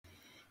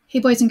Hey,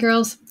 boys and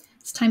girls,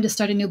 it's time to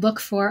start a new book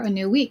for a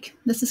new week.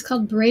 This is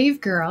called Brave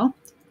Girl,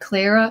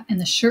 Clara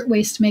and the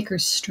Shirtwaist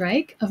Makers'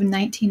 Strike of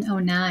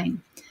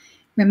 1909.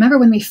 Remember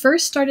when we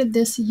first started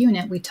this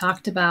unit, we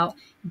talked about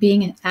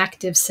being an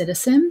active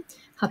citizen,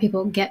 how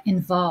people get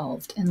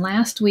involved. And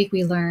last week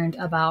we learned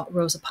about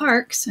Rosa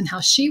Parks and how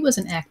she was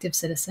an active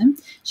citizen.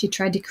 She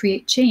tried to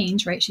create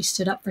change, right? She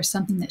stood up for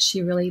something that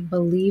she really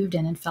believed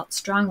in and felt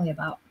strongly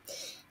about.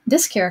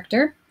 This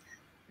character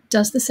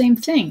does the same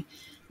thing.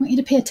 I want you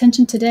to pay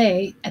attention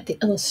today at the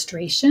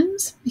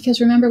illustrations,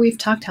 because remember we've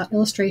talked how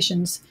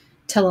illustrations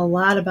tell a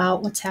lot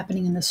about what's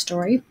happening in the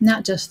story,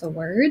 not just the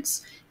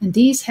words. And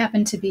these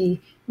happen to be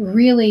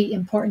really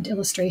important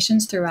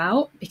illustrations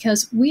throughout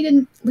because we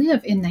didn't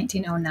live in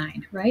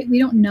 1909, right? We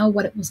don't know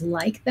what it was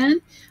like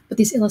then, but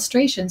these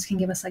illustrations can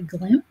give us a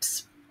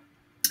glimpse.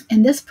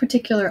 And this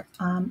particular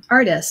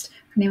artist,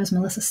 her name is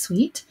Melissa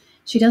Sweet.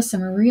 She does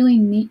some really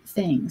neat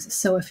things.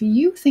 So if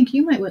you think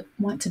you might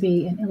want to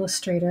be an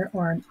illustrator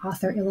or an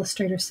author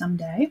illustrator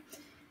someday,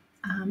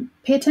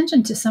 pay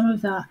attention to some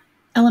of the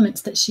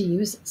elements that she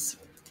uses.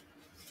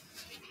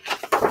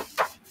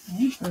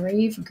 Okay,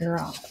 Brave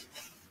Girl.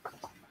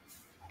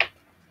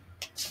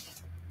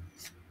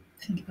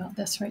 Think about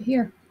this right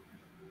here.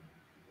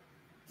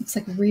 It's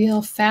like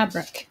real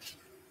fabric.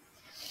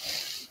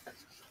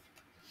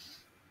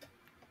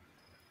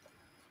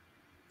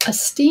 A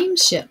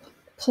steamship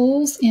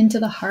pulls into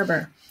the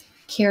harbor,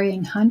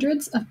 carrying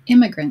hundreds of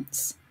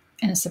immigrants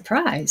and a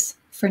surprise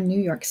for New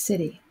York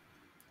City.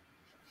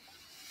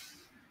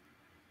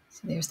 So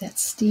there's that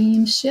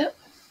steamship.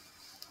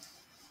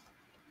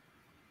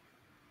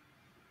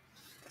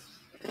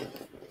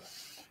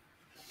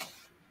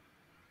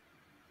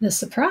 The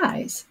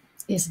surprise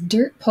is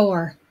dirt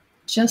poor,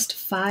 just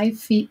 5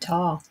 feet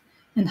tall,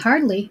 and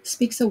hardly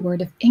speaks a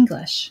word of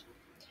English.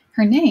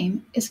 Her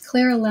name is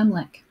Clara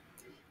Lemlich.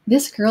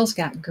 This girl's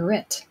got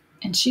grit,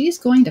 and she's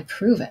going to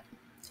prove it.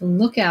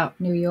 Look out,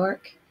 New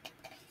York.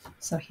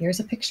 So here's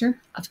a picture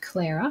of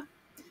Clara,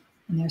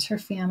 and there's her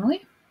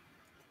family.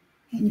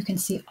 And you can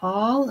see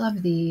all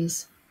of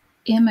these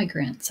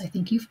immigrants. I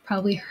think you've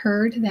probably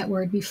heard that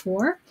word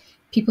before.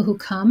 People who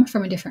come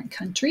from a different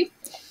country,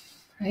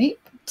 right,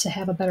 to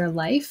have a better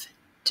life,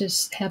 to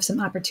have some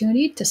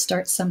opportunity to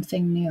start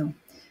something new.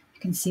 You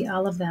can see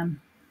all of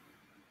them,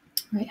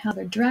 right, how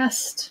they're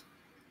dressed.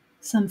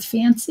 Some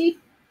fancy,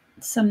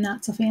 some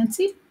not so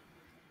fancy.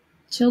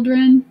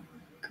 Children,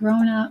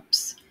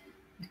 grown-ups.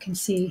 You can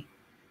see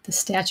the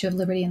Statue of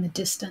Liberty in the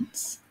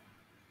distance.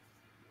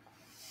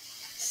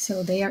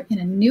 So they are in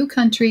a new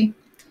country.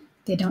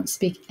 They don't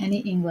speak any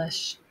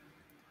English.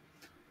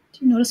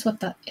 Do you notice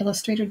what the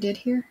illustrator did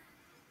here?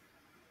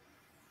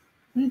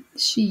 What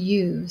did she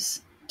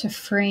use to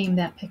frame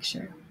that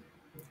picture?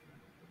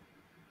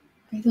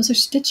 Right, those are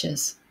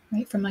stitches,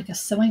 right, from like a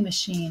sewing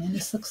machine. And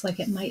this looks like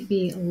it might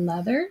be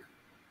leather.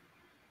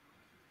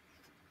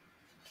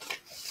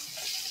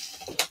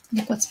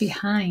 Look what's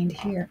behind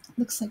here. It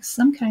looks like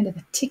some kind of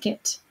a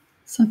ticket,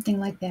 something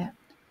like that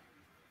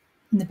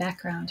in the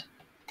background.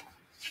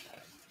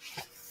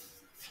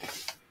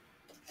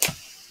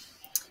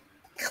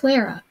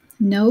 Clara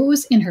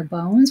knows in her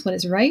bones what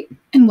is right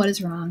and what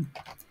is wrong.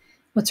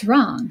 What's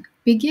wrong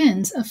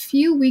begins a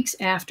few weeks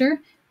after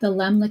the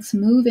Lemlichs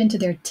move into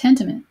their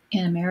tenement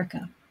in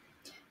America.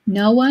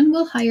 No one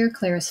will hire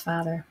Clara's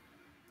father.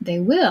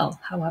 They will,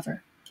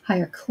 however,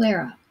 hire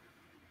Clara.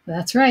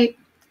 That's right,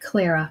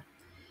 Clara.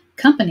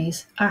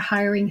 Companies are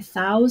hiring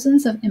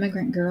thousands of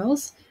immigrant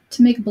girls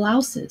to make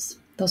blouses,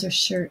 those are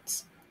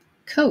shirts,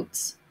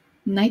 coats,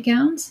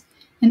 nightgowns,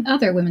 and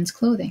other women's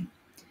clothing.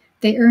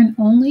 They earn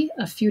only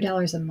a few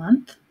dollars a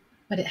month,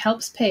 but it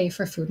helps pay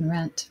for food and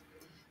rent.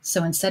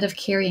 So instead of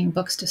carrying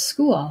books to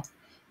school,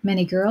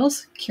 many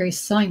girls carry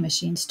sewing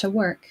machines to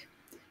work.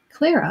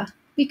 Clara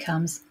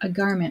becomes a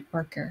garment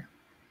worker.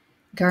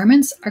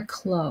 Garments are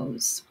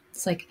clothes.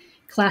 It's like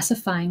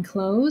classifying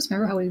clothes.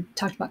 Remember how we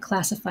talked about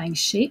classifying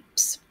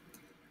shapes?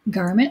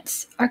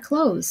 Garments are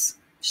clothes,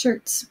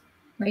 shirts,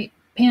 right?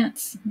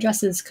 Pants,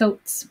 dresses,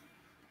 coats.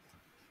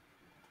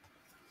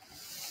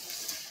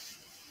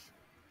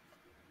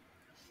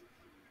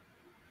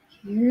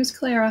 Here's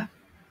Clara.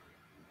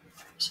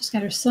 She's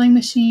got her sewing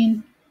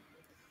machine.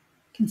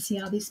 You can see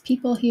all these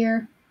people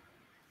here.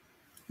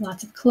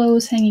 Lots of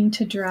clothes hanging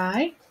to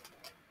dry.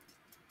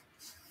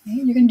 Okay,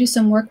 you're going to do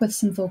some work with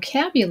some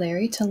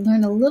vocabulary to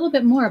learn a little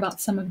bit more about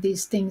some of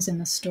these things in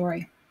the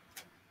story.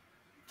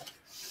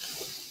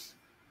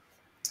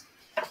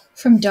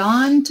 From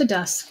dawn to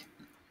dusk,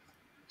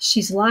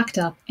 she's locked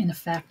up in a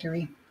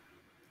factory.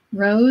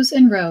 Rows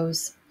and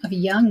rows of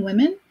young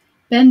women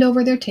bend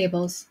over their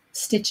tables,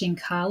 stitching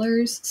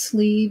collars,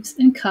 sleeves,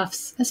 and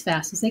cuffs as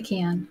fast as they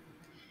can.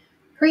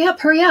 Hurry up,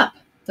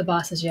 the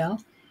bosses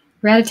yell.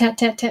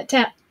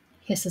 Rat-a-tat-tat-tat-tat,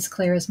 hisses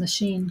Clara's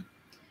machine.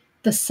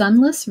 The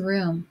sunless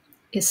room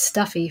is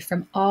stuffy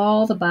from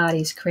all the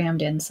bodies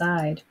crammed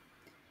inside.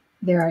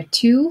 There are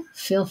 2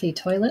 filthy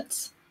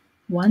toilets,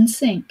 1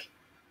 sink,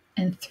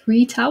 and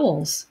 3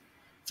 towels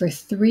for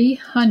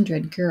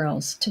 300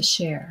 girls to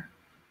share.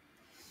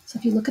 So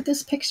if you look at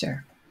this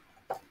picture,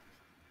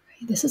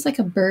 This is like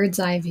a bird's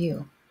eye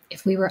view.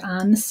 If we were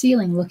on the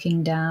ceiling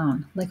looking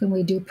down, like when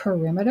we do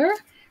perimeter,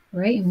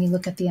 right, and we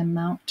look at the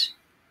amount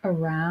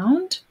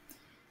around,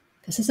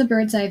 this is a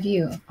bird's eye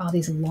view of all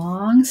these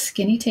long,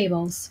 skinny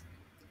tables.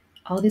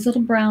 All these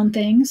little brown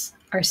things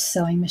are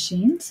sewing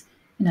machines,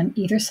 and on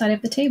either side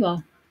of the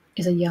table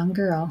is a young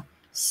girl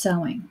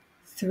sewing.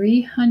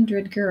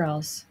 300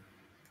 girls.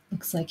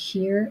 Looks like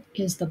here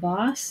is the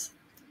boss.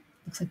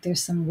 Looks like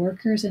there's some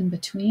workers in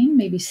between,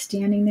 maybe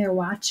standing there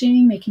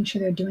watching, making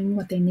sure they're doing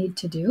what they need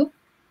to do.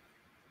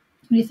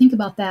 What do you think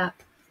about that?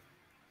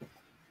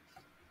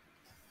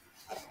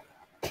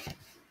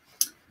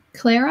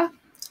 Clara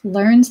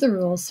learns the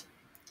rules.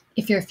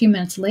 If you're a few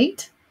minutes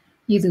late,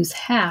 you lose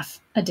half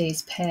a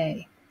day's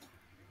pay.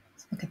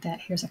 Let's look at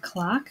that. Here's a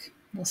clock,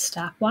 a little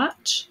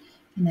stopwatch.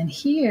 And then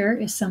here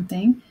is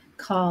something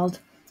called,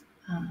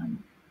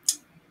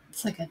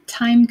 it's like a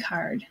time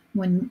card.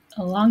 When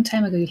a long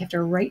time ago, you'd have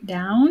to write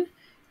down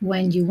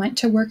when you went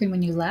to work and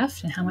when you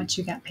left and how much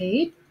you got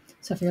paid.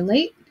 So if you're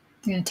late,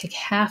 they're going to take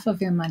half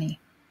of your money.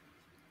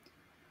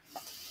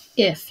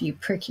 If you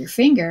prick your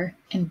finger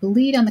and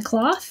bleed on the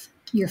cloth,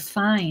 you're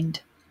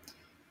fined.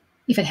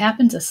 If it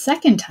happens a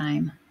second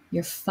time,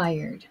 you're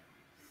fired.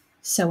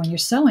 So when you're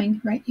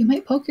sewing, right, you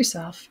might poke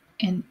yourself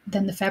and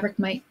then the fabric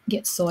might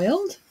get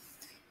soiled.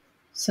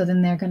 So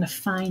then they're going to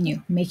fine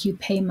you, make you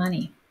pay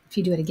money. If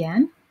you do it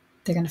again,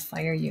 they're going to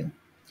fire you.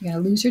 You're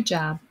going to lose your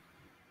job.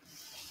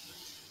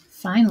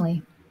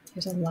 Finally,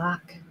 there's a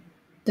lock.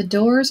 The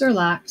doors are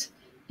locked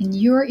and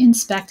you're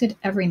inspected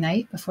every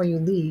night before you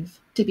leave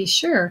to be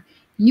sure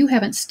you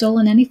haven't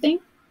stolen anything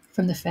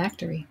from the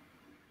factory.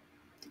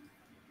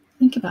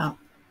 Think about,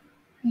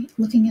 right,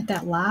 looking at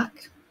that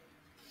lock.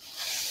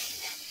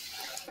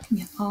 You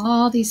have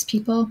all these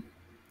people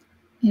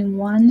in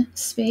one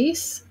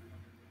space,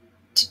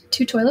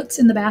 two toilets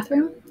in the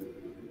bathroom,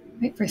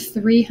 right, for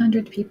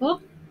 300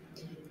 people.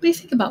 What do you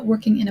think about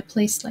working in a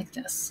place like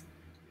this?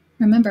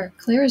 Remember,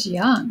 Claire's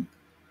young.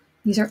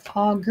 These are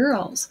all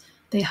girls.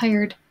 They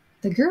hired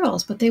the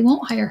girls, but they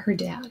won't hire her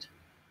dad.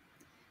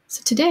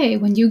 So today,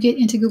 when you get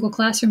into Google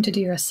Classroom to do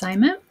your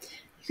assignment,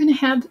 you're going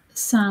to have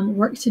some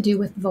work to do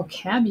with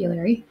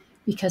vocabulary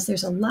because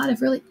there's a lot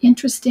of really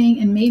interesting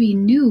and maybe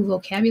new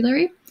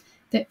vocabulary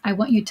that I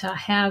want you to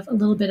have a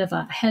little bit of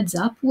a heads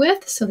up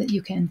with so that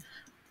you can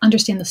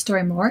understand the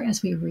story more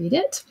as we read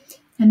it.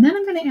 And then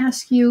I'm going to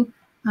ask you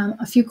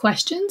a few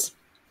questions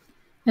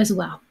as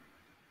well.